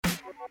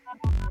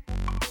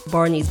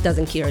Barney's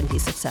doesn't guarantee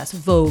success.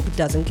 Vogue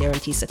doesn't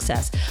guarantee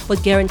success.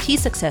 What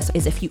guarantees success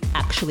is if you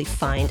actually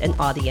find an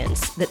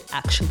audience that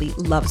actually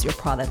loves your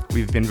product.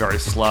 We've been very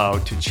slow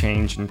to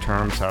change in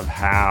terms of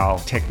how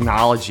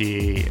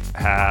technology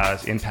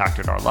has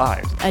impacted our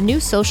lives. A new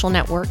social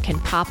network can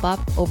pop up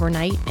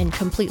overnight and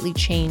completely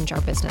change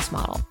our business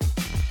model.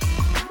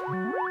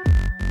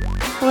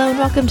 Hello and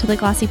welcome to the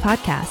Glossy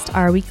Podcast,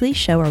 our weekly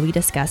show where we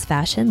discuss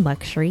fashion,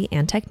 luxury,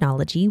 and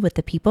technology with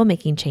the people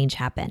making change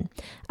happen.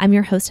 I'm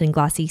your host and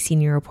Glossy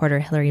senior reporter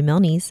Hilary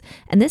Milnes,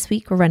 and this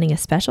week we're running a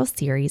special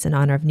series in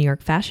honor of New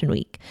York Fashion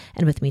Week.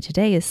 And with me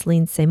today is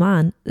Celine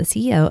Semaan, the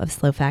CEO of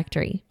Slow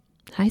Factory.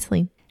 Hi,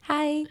 Celine.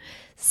 Hi.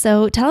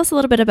 So tell us a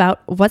little bit about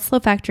what Slow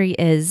Factory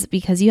is,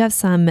 because you have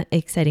some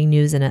exciting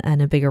news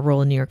and a bigger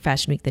role in New York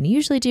Fashion Week than you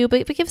usually do,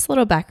 but give us a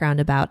little background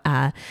about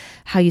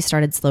how you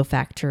started Slow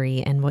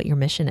Factory and what your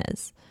mission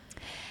is.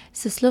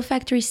 So Slow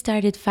Factory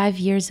started 5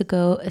 years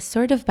ago,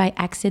 sort of by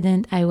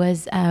accident. I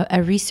was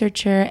a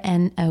researcher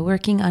and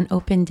working on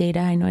open data.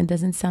 I know it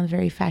doesn't sound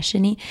very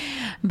fashiony,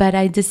 but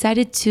I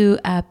decided to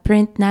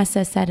print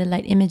NASA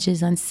satellite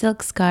images on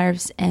silk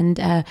scarves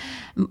and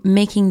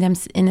making them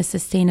in a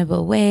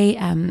sustainable way.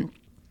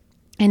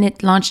 And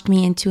it launched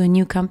me into a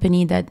new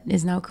company that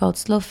is now called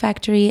Slow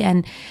Factory.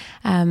 And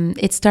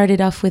it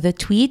started off with a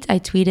tweet. I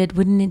tweeted,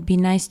 "Wouldn't it be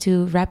nice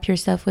to wrap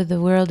yourself with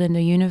the world and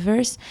the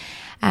universe?"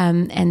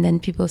 And then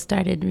people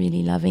started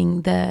really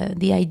loving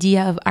the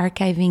idea of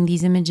archiving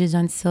these images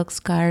on silk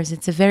scarves.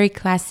 It's a very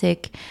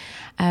classic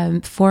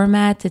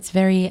format. It's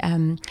very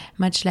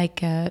much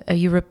like a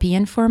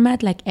European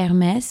format, like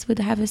Hermès would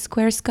have a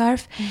square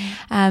scarf.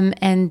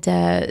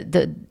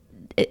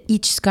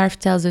 Each scarf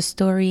tells a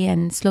story,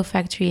 and Slow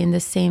Factory in the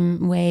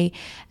same way.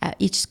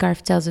 Each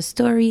scarf tells a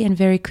story, and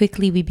very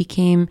quickly we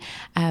became,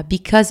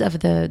 because of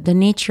the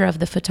nature of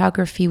the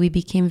photography, we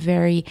became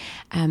very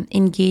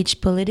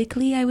engaged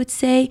politically, I would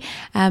say,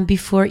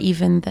 before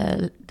even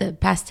the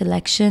past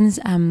elections.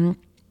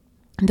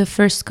 The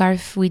first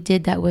scarf we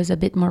did that was a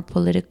bit more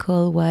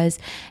political was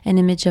an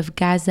image of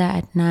Gaza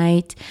at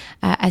night,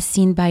 as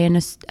seen by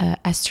an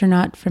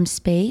astronaut from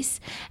space,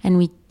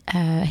 and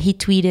he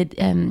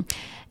tweeted,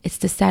 it's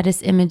the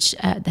saddest image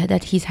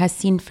that he has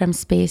seen from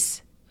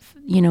space,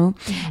 you know.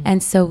 Mm-hmm.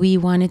 And so we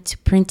wanted to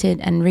print it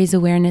and raise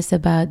awareness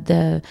about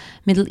the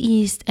Middle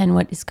East and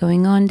what is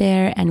going on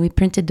there. And we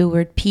printed the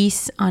word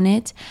peace on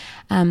it.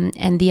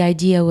 And the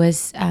idea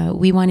was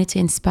we wanted to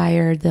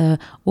inspire the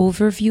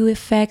overview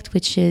effect,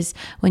 which is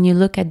when you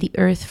look at the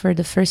Earth for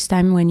the first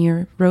time, when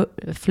you're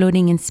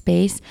floating in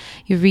space,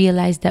 you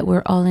realize that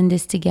we're all in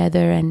this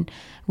together, and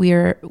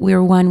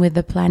we're one with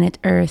the planet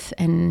Earth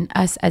and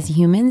us as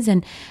humans.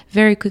 And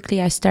very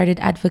quickly I started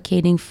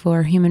advocating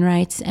for human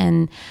rights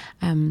and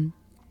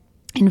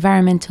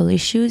environmental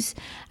issues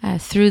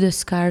through the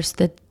scarves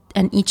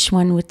and each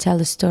one would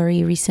tell a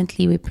story.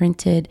 Recently we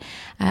printed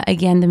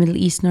again the Middle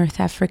East, North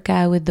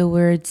Africa with the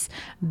words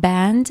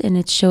banned, and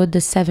it showed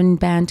the 7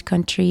 banned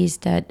countries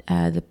that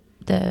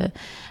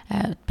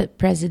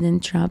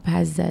President Trump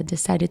has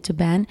decided to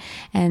ban.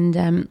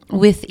 And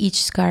with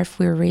each scarf,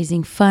 we're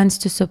raising funds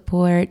to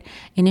support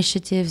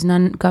initiatives,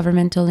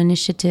 non-governmental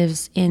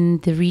initiatives in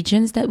the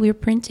regions that we're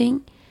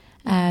printing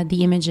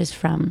the images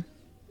from.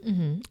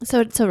 Mm-hmm.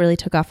 So it really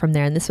took off from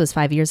there. And this was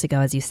 5 years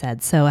ago, as you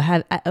said. So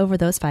over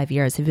those 5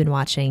 years, have you been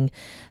watching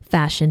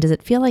fashion? Does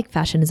it feel like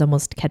fashion is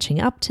almost catching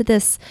up to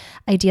this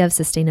idea of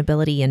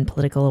sustainability and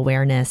political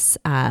awareness?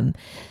 Do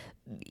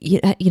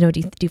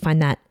you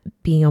find that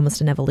being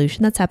almost an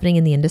evolution that's happening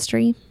in the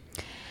industry?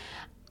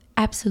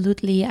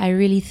 Absolutely. I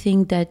really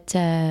think that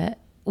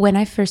when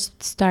I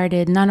first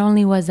started, not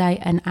only was I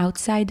an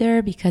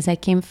outsider because I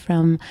came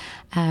from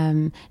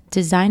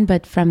design,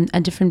 but from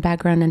a different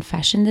background in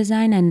fashion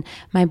design. And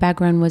my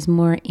background was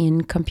more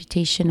in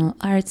computational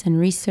arts and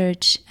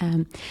research.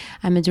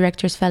 I'm a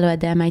director's fellow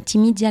at the MIT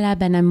Media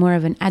Lab, and I'm more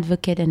of an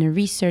advocate and a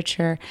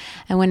researcher.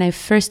 And when I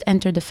first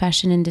entered the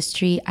fashion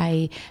industry,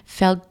 I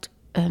felt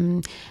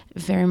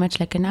very much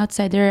like an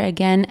outsider.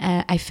 Again,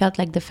 I felt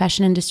like the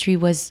fashion industry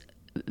was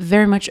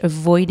very much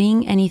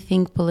avoiding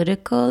anything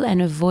political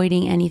and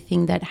avoiding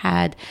anything that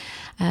had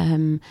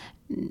a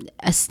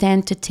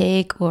stand to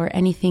take or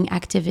anything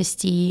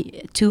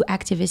too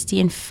activisty.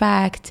 In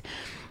fact,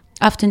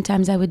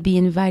 oftentimes I would be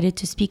invited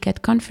to speak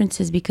at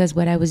conferences because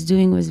what I was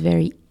doing was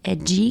very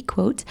edgy,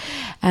 quote,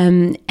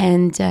 and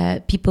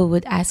people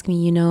would ask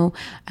me, being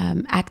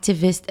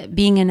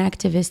an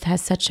activist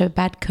has such a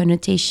bad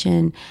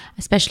connotation,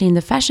 especially in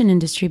the fashion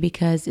industry,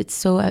 because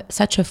it's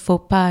such a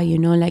faux pas,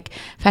 like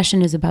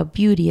fashion is about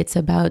beauty, it's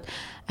about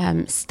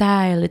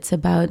style, it's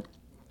about,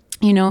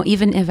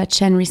 even Eva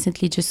Chen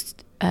recently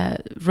just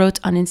wrote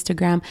on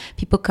Instagram,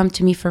 people come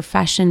to me for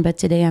fashion, but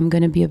today I'm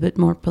going to be a bit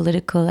more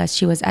political, as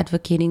she was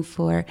advocating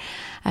for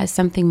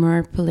something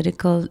more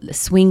political.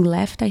 Swing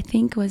left, I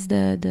think, was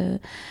the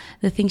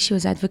thing she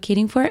was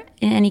advocating for.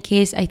 In any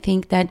case, I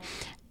think that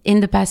in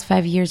the past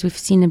 5 years, we've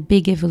seen a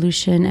big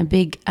evolution, a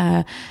big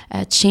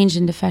change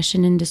in the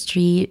fashion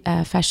industry.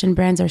 Fashion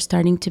brands are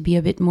starting to be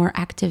a bit more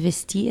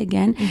activist-y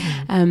again,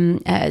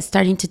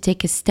 starting to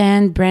take a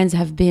stand. Brands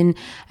have been,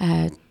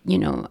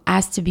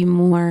 asked to be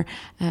more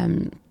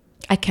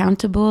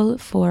accountable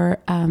for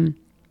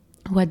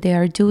what they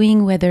are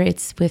doing, whether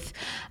it's with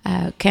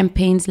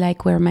campaigns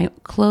like Wear My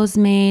Clothes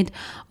Made,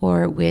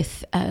 or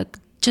with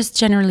just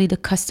generally the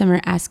customer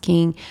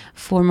asking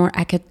for more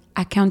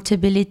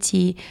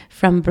accountability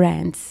from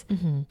brands.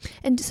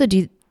 And so do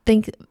you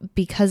think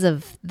because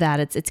of that,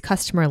 it's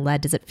customer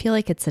led, does it feel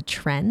like it's a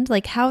trend?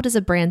 Like, how does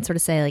a brand sort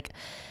of say, like,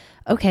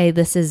 okay,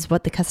 this is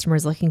what the customer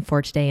is looking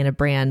for today in a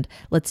brand,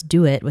 let's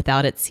do it,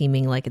 without it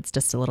seeming like it's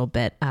just a little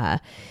bit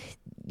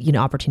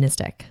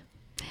opportunistic?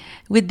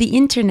 With the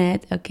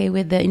internet,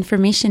 with the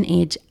information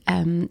age,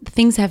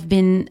 things have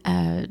been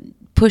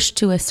pushed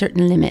to a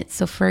certain limit.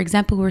 So, for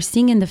example, we're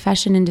seeing in the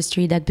fashion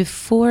industry that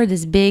before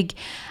this big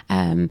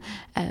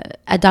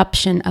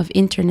adoption of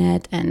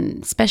internet,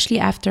 and especially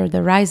after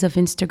the rise of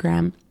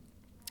Instagram,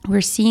 we're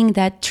seeing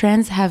that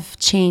trends have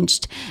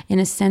changed in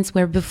a sense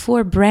where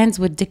before brands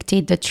would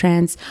dictate the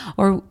trends,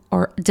 or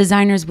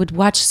designers would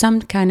watch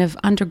some kind of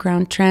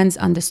underground trends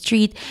on the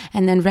street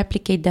and then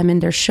replicate them in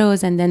their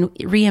shows and then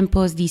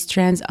reimpose these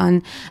trends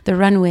on the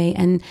runway.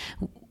 And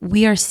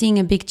we are seeing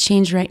a big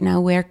change right now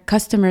where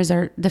customers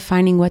are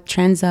defining what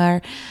trends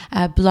are.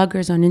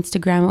 Bloggers on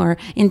Instagram, or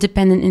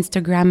independent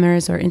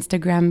Instagrammers, or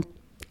Instagram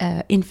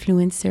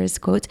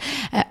influencers, quote,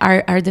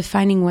 are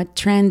defining what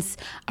trends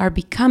are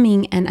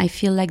becoming. And I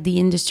feel like the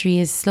industry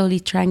is slowly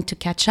trying to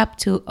catch up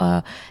to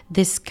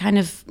this kind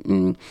of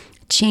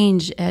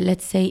change,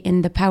 let's say,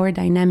 in the power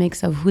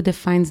dynamics of who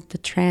defines the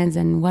trends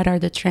and what are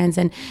the trends.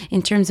 And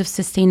in terms of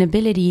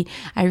sustainability,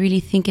 I really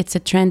think it's a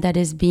trend that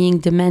is being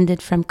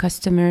demanded from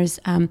customers.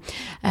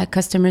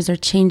 Customers are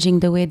changing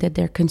the way that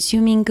they're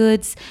consuming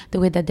goods, the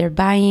way that they're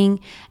buying,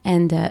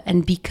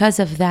 and because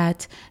of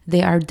that,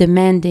 they are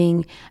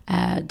demanding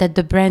that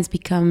the brands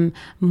become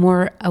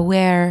more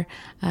aware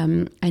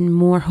and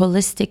more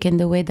holistic in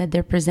the way that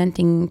they're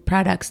presenting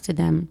products to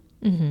them.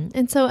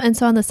 And so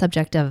on the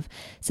subject of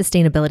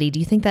sustainability, do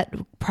you think that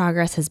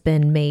progress has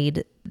been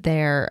made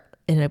there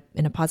in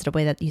a positive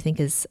way that you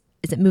think is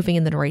it moving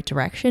in the right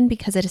direction?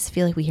 Because I just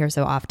feel like we hear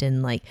so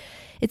often, like,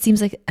 it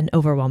seems like an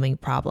overwhelming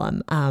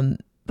problem.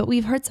 But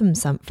we've heard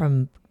some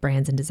from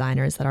brands and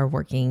designers that are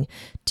working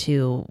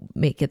to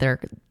make their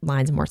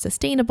lines more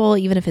sustainable,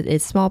 even if it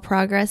is small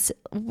progress.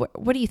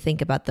 What do you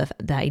think about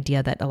the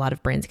idea that a lot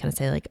of brands kind of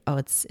say, like, oh,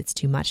 it's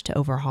too much to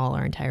overhaul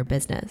our entire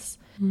business?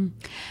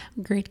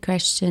 Great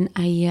question.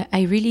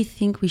 I really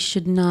think we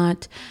should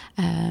not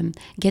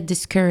get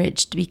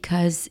discouraged,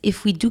 because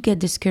if we do get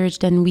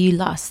discouraged, then we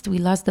lost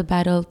the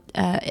battle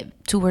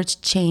towards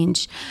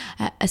change.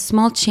 A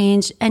small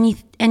change,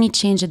 any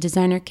change a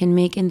designer can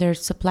make in their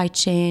supply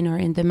chain or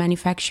in the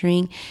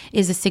manufacturing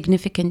is a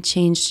significant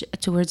change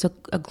towards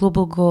a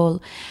global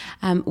goal.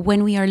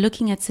 When we are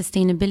looking at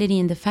sustainability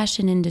in the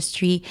fashion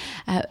industry,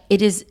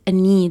 it is a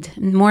need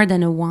more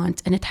than a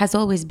want, and it has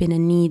always been a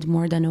need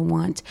more than a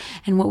want.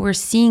 And what we're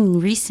seeing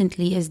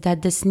recently is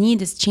that this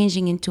need is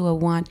changing into a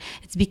want.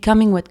 It's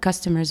becoming what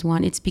customers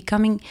want. It's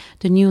becoming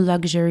the new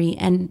luxury,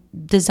 and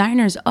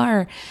designers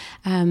are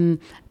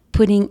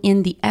putting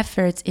in the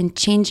efforts in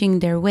changing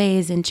their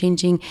ways and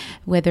changing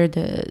whether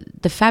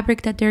the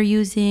fabric that they're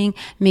using,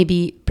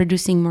 maybe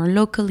producing more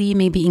locally,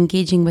 maybe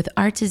engaging with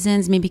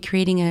artisans, maybe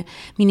creating a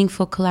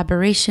meaningful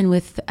collaboration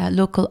with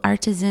local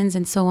artisans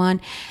and so on.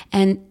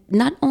 And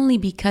not only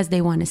because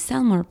they want to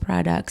sell more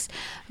products,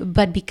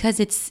 but because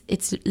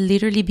it's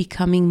literally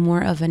becoming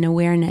more of an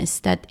awareness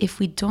that if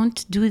we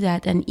don't do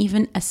that, and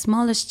even a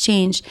smallest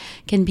change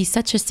can be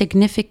such a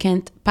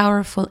significant,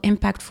 powerful,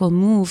 impactful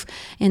move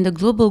in the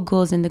global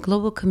goals and the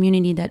global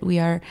community that we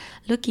are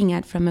looking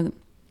at from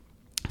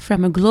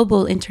a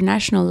global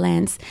international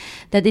lens,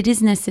 that it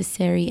is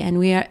necessary. And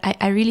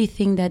I really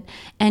think that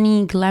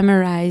any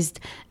glamorized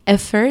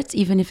effort,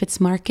 even if it's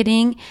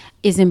marketing,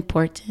 is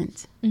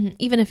important. Mm-hmm.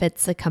 Even if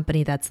it's a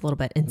company that's a little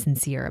bit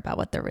insincere about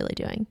what they're really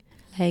doing.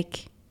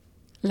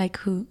 Like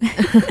who?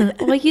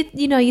 Well,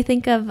 you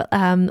think of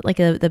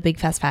the big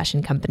fast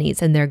fashion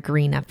companies and their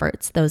green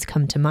efforts. Those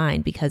come to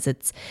mind because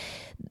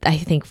I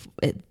think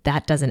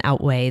that doesn't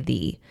outweigh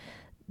the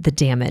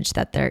damage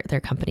that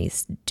their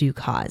companies do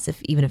cause.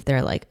 If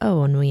they're like,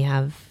 oh, and we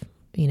have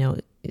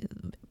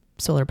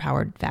solar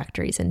powered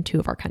factories in 2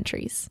 of our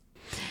countries.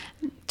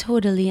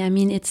 Totally. I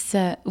mean, it's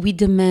we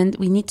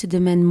need to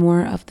demand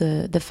more of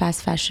the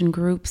fast fashion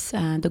groups,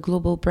 the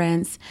global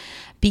brands,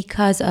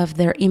 because of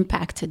their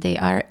impact. They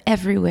are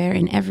everywhere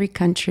in every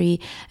country.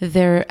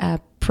 Their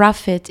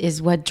profit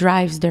is what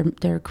drives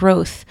their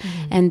growth.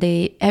 Mm-hmm. And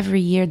every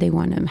year they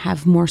want to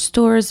have more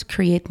stores,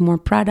 create more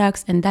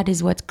products, and that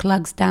is what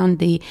clogs down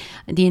the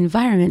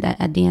environment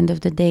at the end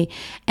of the day.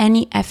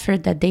 Any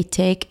effort that they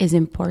take is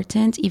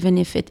important, even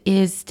if it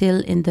is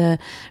still in the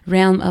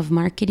realm of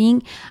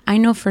marketing. I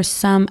know for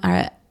some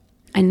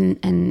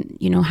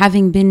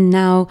having been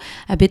now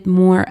a bit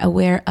more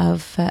aware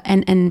of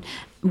and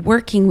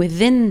working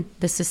within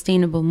the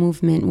sustainable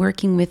movement,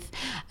 working with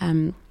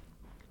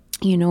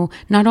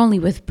not only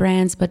with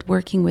brands, but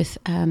working with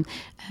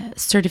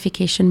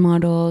certification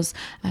models,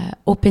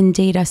 open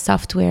data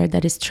software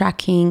that is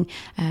tracking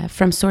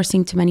from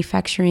sourcing to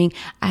manufacturing.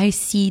 I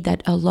see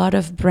that a lot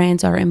of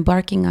brands are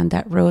embarking on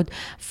that road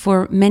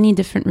for many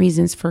different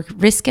reasons. For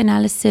risk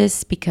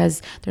analysis,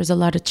 because there's a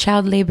lot of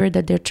child labor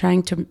that they're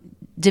trying to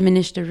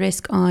diminish the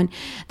risk on.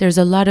 There's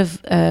a lot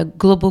of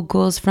global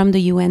goals from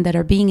the UN that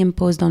are being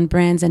imposed on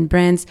brands, and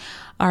brands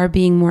are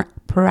being more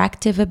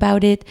proactive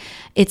about it.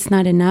 It's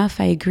not enough.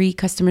 I agree.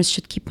 Customers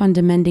should keep on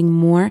demanding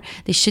more.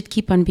 They should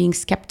keep on being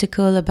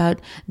skeptical about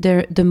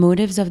the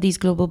motives of these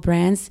global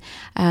brands.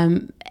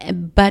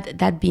 But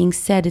that being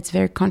said, it's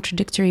very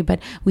contradictory, but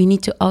we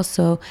need to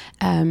also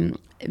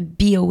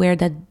be aware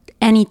that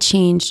any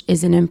change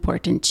is an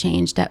important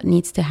change that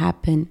needs to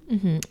happen.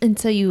 Mm-hmm. And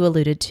so you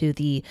alluded to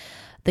the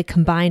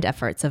combined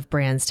efforts of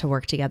brands to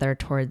work together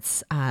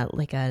towards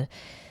like a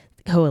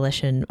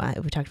coalition.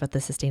 We talked about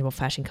the Sustainable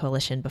Fashion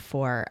Coalition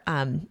before.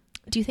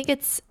 Do you think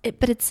it's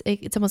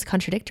almost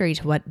contradictory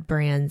to what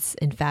brands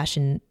in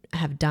fashion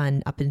have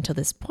done up until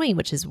this point,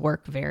 which is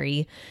work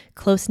very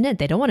close knit?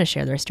 They don't want to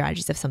share their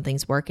strategies if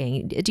something's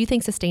working. Do you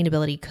think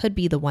sustainability could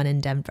be the one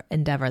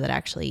endeavor that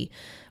actually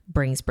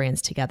brings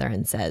brands together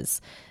and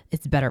says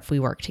it's better if we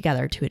work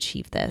together to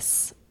achieve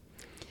this?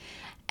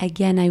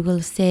 Again, I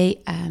will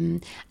say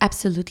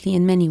absolutely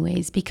in many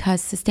ways,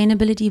 because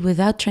sustainability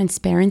without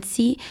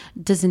transparency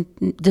there's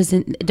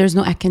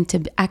no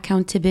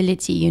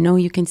accountability.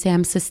 You can say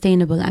I'm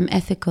sustainable, I'm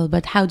ethical,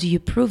 but how do you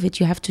prove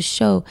it? You have to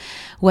show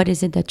what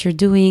is it that you're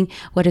doing,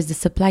 what is the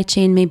supply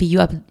chain. Maybe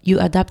you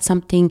adopt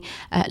something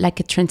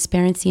like a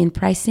transparency in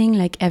pricing,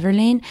 like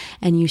Everlane,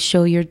 and you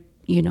show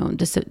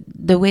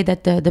the way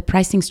that the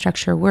pricing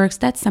structure works.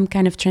 That's some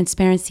kind of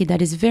transparency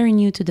that is very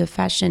new to the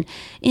fashion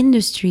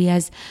industry,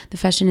 as the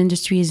fashion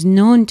industry is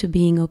known to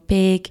being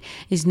opaque,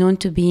 is known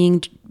to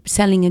being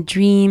selling a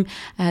dream.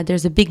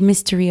 There's a big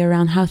mystery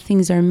around how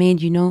things are made.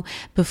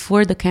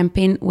 Before the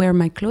campaign Where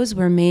My Clothes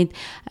Were Made,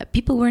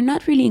 people were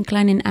not really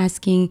inclined in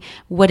asking,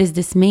 what is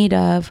this made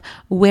of?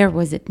 Where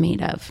was it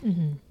made of?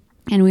 Mm-hmm.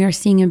 And we are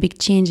seeing a big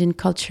change in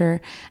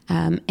culture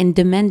and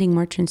demanding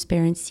more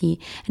transparency.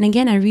 And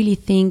again, I really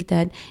think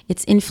that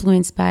it's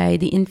influenced by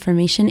the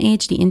information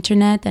age, the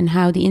internet, and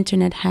how the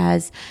internet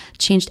has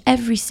changed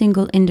every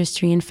single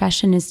industry. And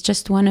fashion is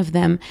just one of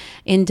them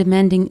in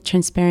demanding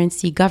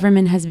transparency.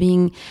 Government has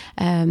been,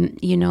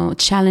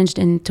 challenged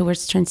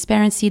towards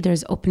transparency.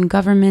 There's open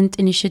government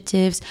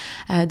initiatives.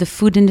 The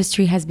food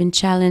industry has been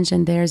challenged,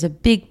 and there's a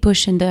big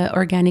push in the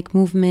organic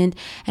movement.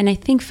 And I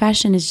think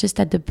fashion is just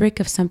at the brink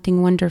of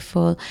something wonderful.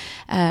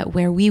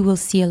 Where we will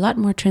see a lot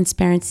more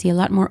transparency, a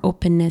lot more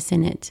openness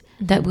in it,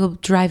 mm-hmm. that will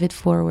drive it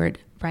forward.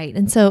 Right.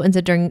 And so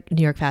during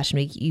New York Fashion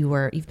Week,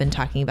 you've been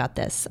talking about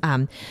this.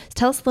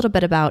 Tell us a little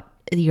bit about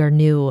your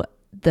new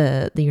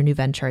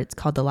venture. It's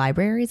called The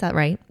Library. Is that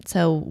right?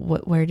 So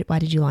why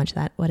did you launch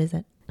that? What is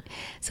it?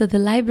 So the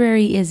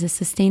library is a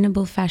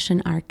sustainable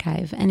fashion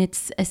archive, and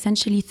it's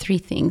essentially three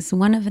things.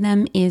 One of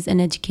them is an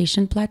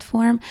education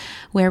platform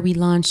where we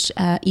launch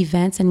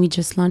events, and we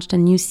just launched a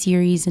new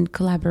series in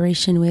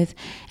collaboration with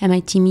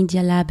MIT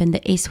Media Lab and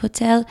the Ace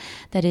Hotel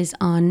that is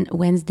on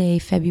Wednesday,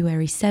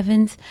 February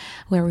 7th,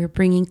 where we're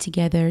bringing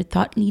together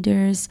thought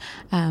leaders,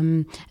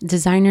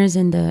 designers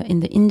in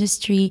the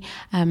industry,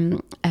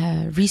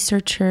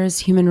 researchers,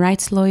 human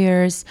rights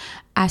lawyers,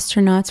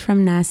 astronauts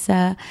from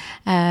NASA,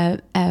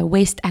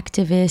 waste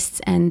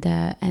activists, and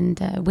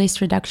waste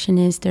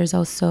reductionists. There's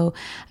also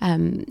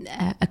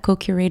a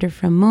co-curator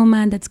from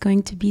MoMA that's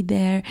going to be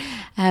there,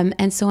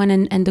 and so on.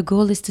 And the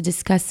goal is to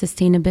discuss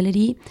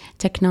sustainability,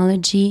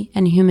 technology,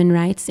 and human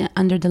rights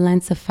under the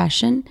lens of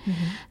fashion.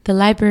 Mm-hmm. The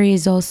library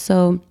is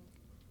also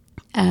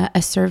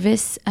a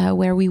service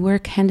where we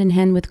work hand in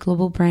hand with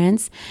global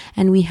brands,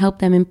 and we help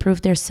them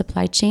improve their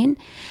supply chain.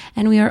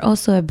 And we are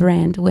also a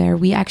brand where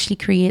we actually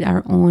create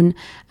our own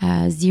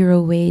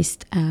zero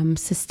waste,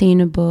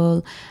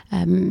 sustainable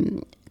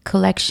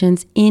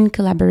collections in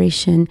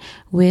collaboration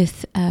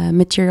with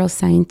material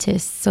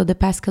scientists. So the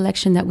past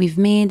collection that we've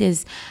made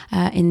is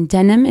in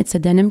denim. It's a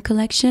denim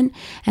collection,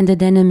 and the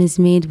denim is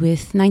made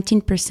with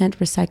 19%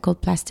 recycled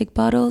plastic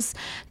bottles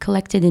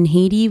collected in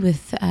Haiti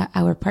with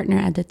our partner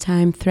at the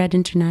time, Thread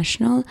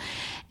International,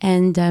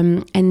 and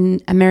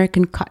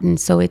American cotton.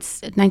 So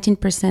it's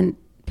 19%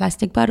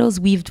 plastic bottles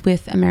weaved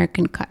with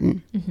American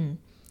cotton. Mm-hmm.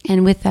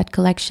 And with that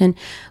collection,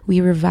 we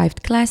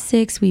revived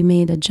classics. We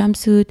made a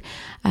jumpsuit,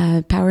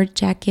 a powered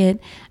jacket,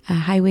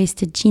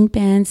 high-waisted jean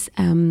pants,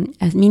 a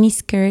mini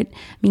skirt,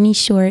 mini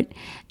short,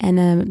 and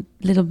a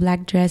little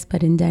black dress,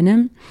 but in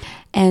denim.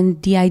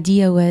 And the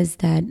idea was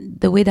that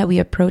the way that we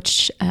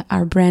approach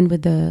our brand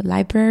with the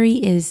library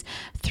is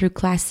through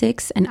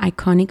classics and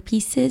iconic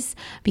pieces,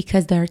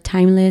 because they're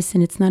timeless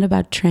and it's not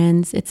about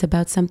trends. It's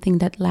about something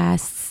that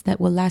lasts,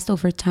 that will last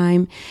over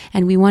time.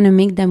 And we want to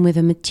make them with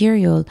a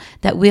material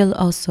that will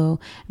also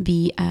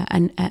be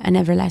an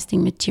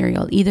everlasting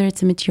material. Either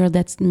it's a material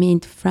that's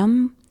made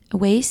from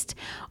waste,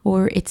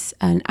 or it's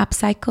an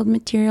upcycled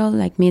material,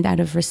 like made out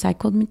of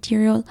recycled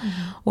material,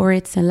 or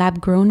it's a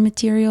lab-grown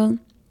material,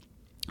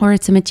 or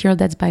it's a material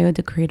that's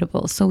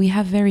biodegradable. So we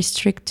have very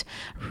strict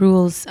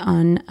rules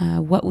on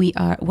what we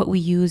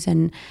use,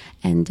 and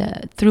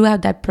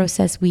throughout that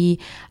process, we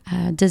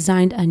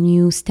designed a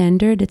new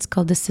standard. It's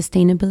called the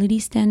sustainability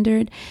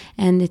standard,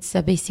 and it's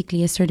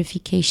basically a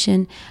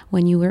certification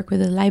when you work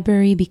with a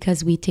library,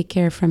 because we take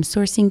care from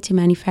sourcing to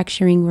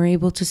manufacturing. We're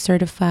able to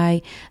certify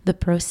the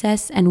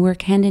process and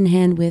work hand in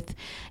hand with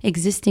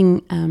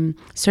existing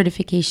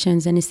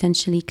certifications, and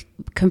essentially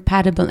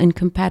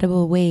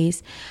compatible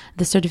ways.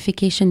 The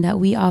certification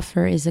that we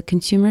offer is a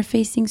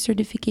consumer-facing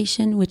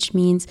certification, which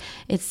means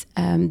it's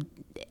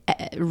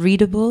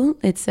readable.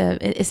 It's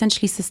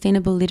essentially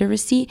sustainable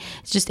literacy.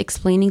 It's just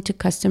explaining to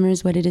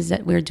customers what it is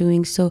that we're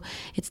doing. So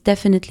it's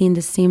definitely in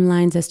the same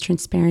lines as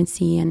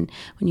transparency, and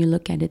when you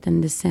look at it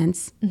in this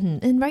sense. Mm-hmm.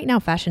 And right now,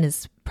 fashion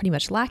is pretty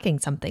much lacking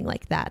something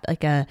like that,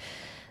 like a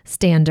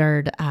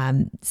standard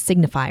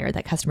signifier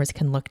that customers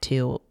can look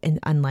to, and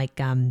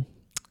unlike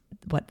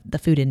what the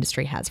food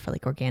industry has for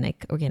like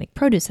organic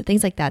produce and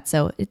things like that.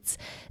 So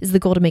is the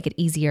goal to make it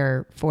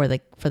easier for the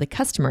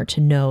customer to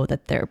know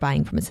that they're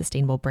buying from a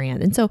sustainable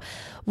brand. And so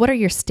what are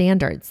your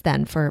standards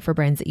then for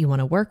brands that you want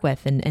to work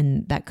with,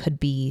 and that could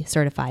be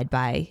certified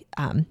by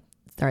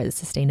the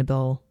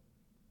sustainable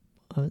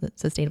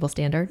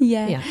standard?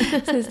 Yeah.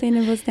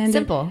 Sustainable standard.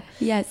 Simple.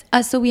 Yes.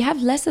 So we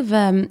have less of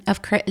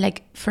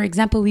like, for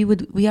example,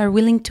 we are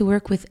willing to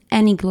work with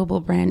any global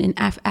brand. And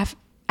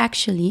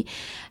actually,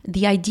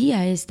 the idea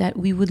is that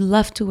we would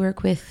love to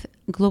work with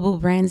global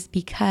brands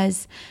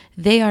because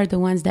they are the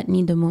ones that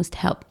need the most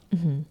help.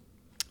 Mm-hmm.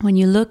 When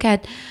you look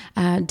at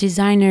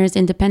designers,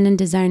 independent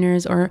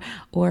designers, or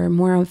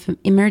more of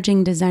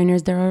emerging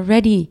designers, they're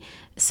already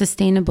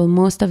sustainable.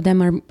 Most of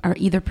them are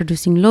either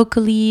producing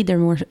locally, they're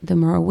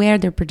more aware,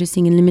 they're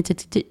producing in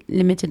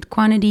limited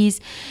quantities,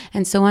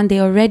 and so on.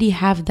 They already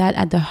have that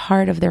at the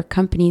heart of their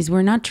companies.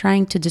 We're not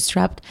trying to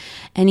disrupt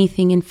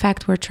anything. In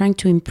fact, we're trying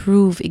to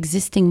improve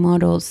existing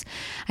models.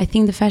 I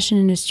think the fashion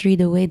industry,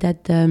 the way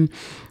that the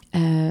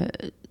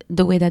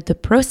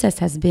process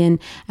has been,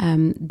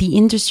 the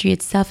industry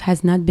itself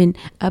has not been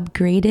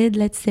upgraded,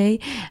 let's say,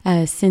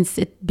 since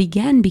it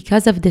began,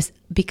 because of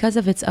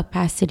its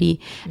opacity,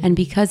 mm-hmm. and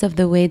because of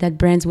the way that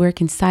brands work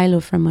in silo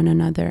from one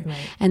another. Right.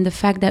 And the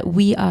fact that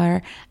we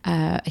are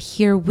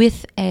here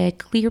with a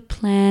clear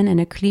plan and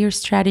a clear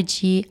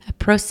strategy, a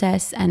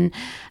process, and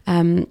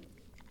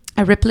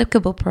a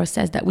replicable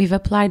process that we've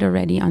applied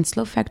already on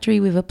Slow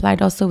Factory. We've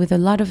applied also with a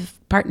lot of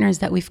partners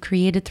that we've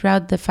created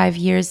throughout the 5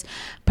 years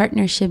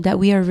partnership, that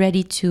we are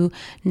ready to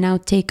now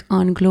take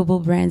on global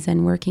brands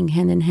and working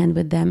hand in hand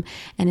with them,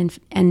 and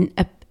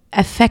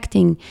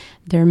affecting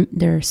their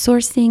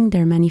sourcing,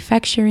 their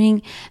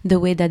manufacturing, the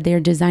way that they're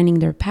designing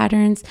their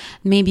patterns.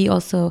 Maybe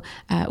also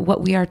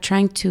what we are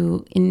trying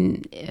to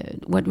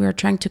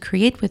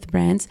create with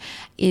brands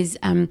is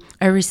a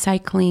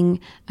recycling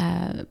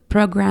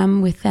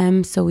program with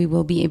them. So we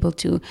will be able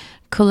to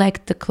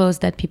collect the clothes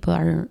that people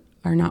are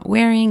not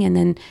wearing, and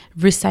then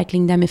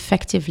recycling them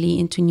effectively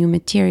into new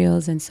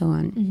materials and so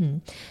on. Mm-hmm.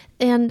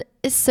 And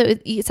so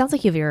it sounds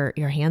like you have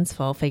your hands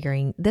full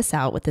figuring this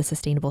out with the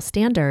sustainable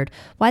standard.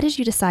 Why did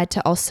you decide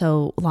to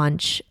also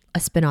launch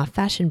a spin-off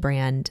fashion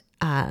brand,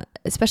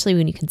 especially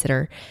when you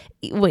consider,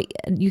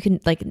 you can,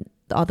 like,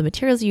 all the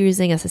materials you're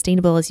using, as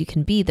sustainable as you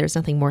can be, there's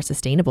nothing more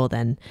sustainable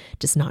than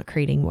just not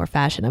creating more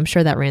fashion. I'm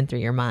sure that ran through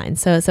your mind.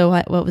 So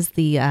what was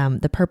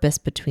the purpose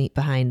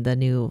behind the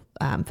new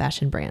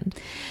fashion brand?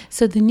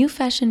 So the new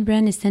fashion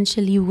brand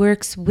essentially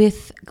works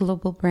with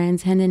global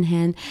brands hand in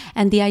hand.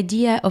 And the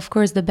idea, of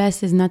course, the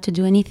best is not to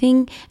do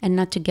anything and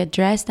not to get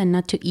dressed and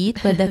not to eat,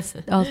 but that's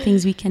all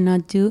things we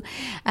cannot do.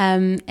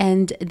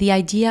 And the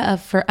idea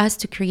for us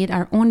to create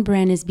our own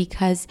brand is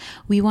because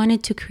we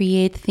wanted to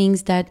create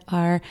things that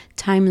are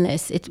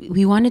timeless.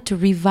 We wanted to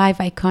revive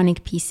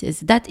iconic pieces.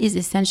 That is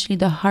essentially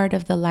the heart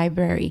of the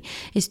library,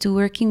 is to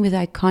working with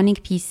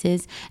iconic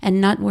pieces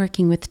and not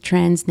working with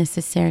trends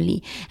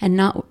necessarily, and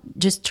not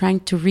just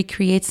trying to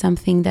recreate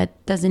something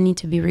that doesn't need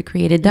to be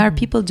recreated. Mm-hmm. There are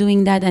people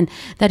doing that, and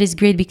that is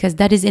great because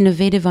that is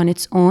innovative on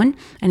its own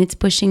and it's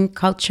pushing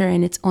culture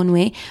in its own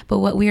way. But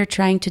what we are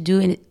trying to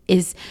do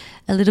is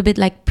a little bit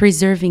like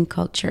preserving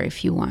culture,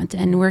 if you want,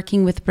 and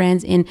working with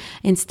brands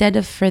instead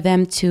of for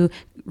them to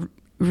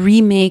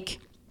remake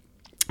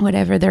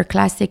whatever their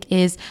classic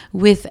is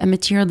with a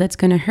material that's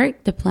going to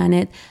hurt the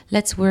planet.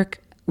 Let's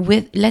work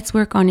let's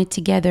work on it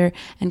together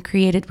and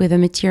create it with a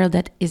material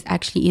that is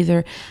actually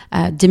either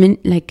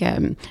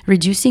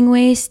reducing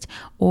waste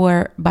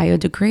or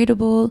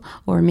biodegradable,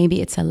 or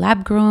maybe it's a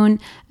lab grown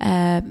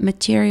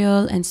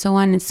material, and so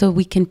on. And so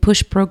we can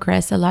push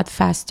progress a lot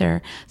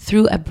faster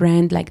through a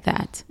brand like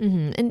that.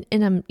 Mm-hmm.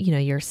 And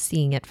you're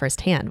seeing it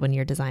firsthand when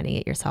you're designing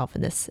it yourself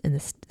in this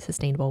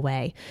sustainable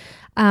way.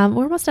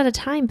 We're almost out of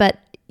time, but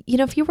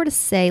if you were to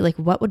say, like,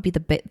 what would be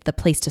the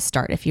place to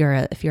start if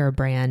you're a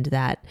brand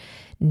that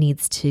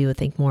needs to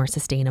think more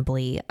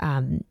sustainably?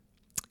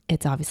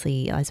 It's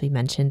obviously, as we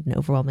mentioned, an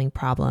overwhelming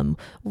problem.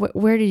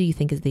 Where do you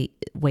think is the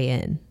way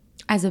in?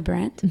 As a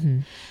brand? Mm-hmm.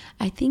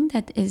 I think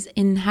that is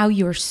in how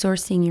you're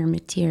sourcing your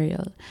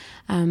material.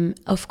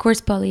 Of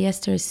course,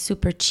 polyester is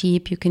super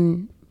cheap. You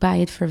can buy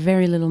it for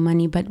very little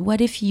money. But what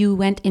if you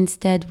went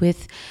instead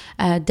with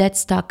dead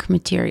stock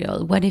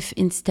material? What if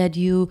instead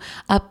you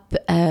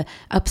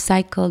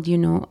upcycled,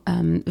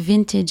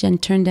 vintage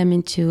and turned them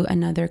into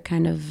another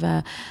kind of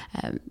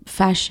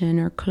fashion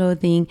or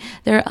clothing?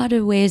 There are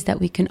other ways that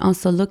we can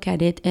also look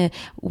at it.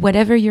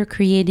 Whatever you're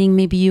creating,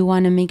 maybe you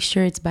want to make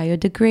sure it's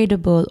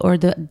biodegradable, or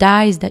the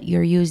dyes that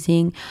you're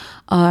using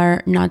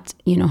are not,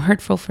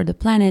 hurtful for the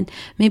planet.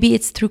 Maybe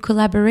it's through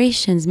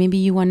collaborations. Maybe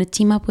you want to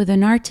team up with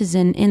an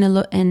artisan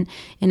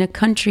in a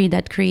country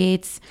that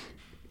creates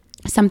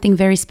something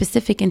very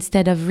specific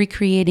instead of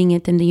recreating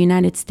it in the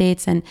United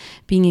States and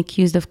being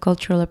accused of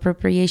cultural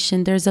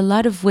appropriation. There's a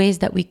lot of ways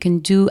that we can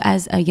do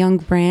as a young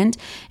brand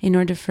in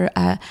order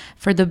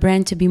for the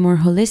brand to be more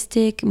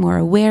holistic, more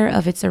aware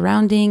of its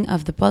surrounding,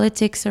 of the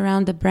politics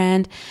around the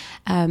brand,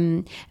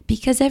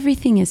 because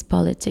everything is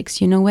politics,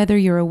 whether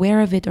you're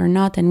aware of it or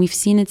not. And we've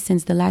seen it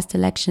since the last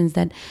elections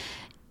that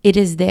it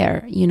is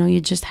there,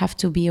 you just have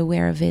to be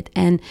aware of it.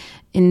 And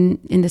in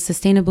the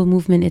sustainable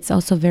movement, it's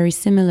also very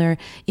similar.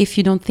 If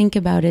you don't think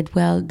about it,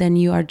 well, then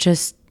you are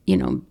just,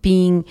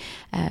 being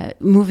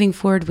moving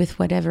forward with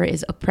whatever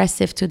is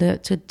oppressive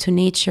to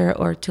nature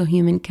or to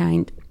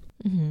humankind.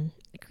 Mm-hmm.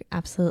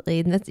 Absolutely.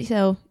 And that's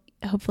so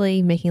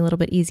hopefully making it a little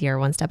bit easier,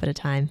 one step at a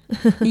time.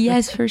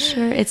 Yes, for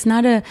sure. It's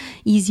not a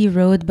easy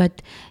road,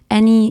 but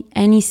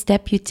any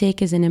step you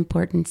take is an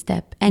important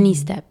step. Any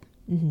step.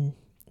 Mm-hmm.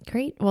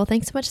 Great. Well,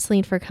 thanks so much,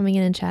 Celine, for coming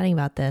in and chatting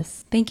about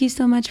this. Thank you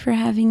so much for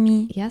having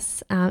me.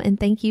 Yes. And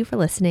thank you for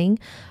listening.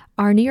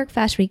 Our New York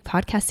Fashion Week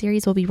podcast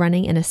series will be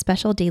running in a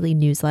special daily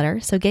newsletter,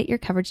 so get your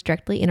coverage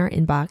directly in our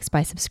inbox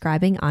by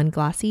subscribing on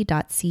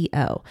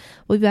glossy.co.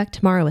 We'll be back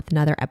tomorrow with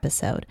another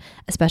episode.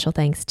 A special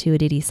thanks to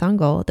Aditi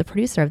Sangol, the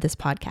producer of this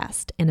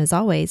podcast. And as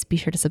always, be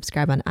sure to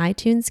subscribe on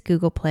iTunes,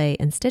 Google Play,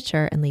 and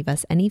Stitcher, and leave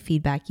us any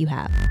feedback you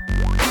have.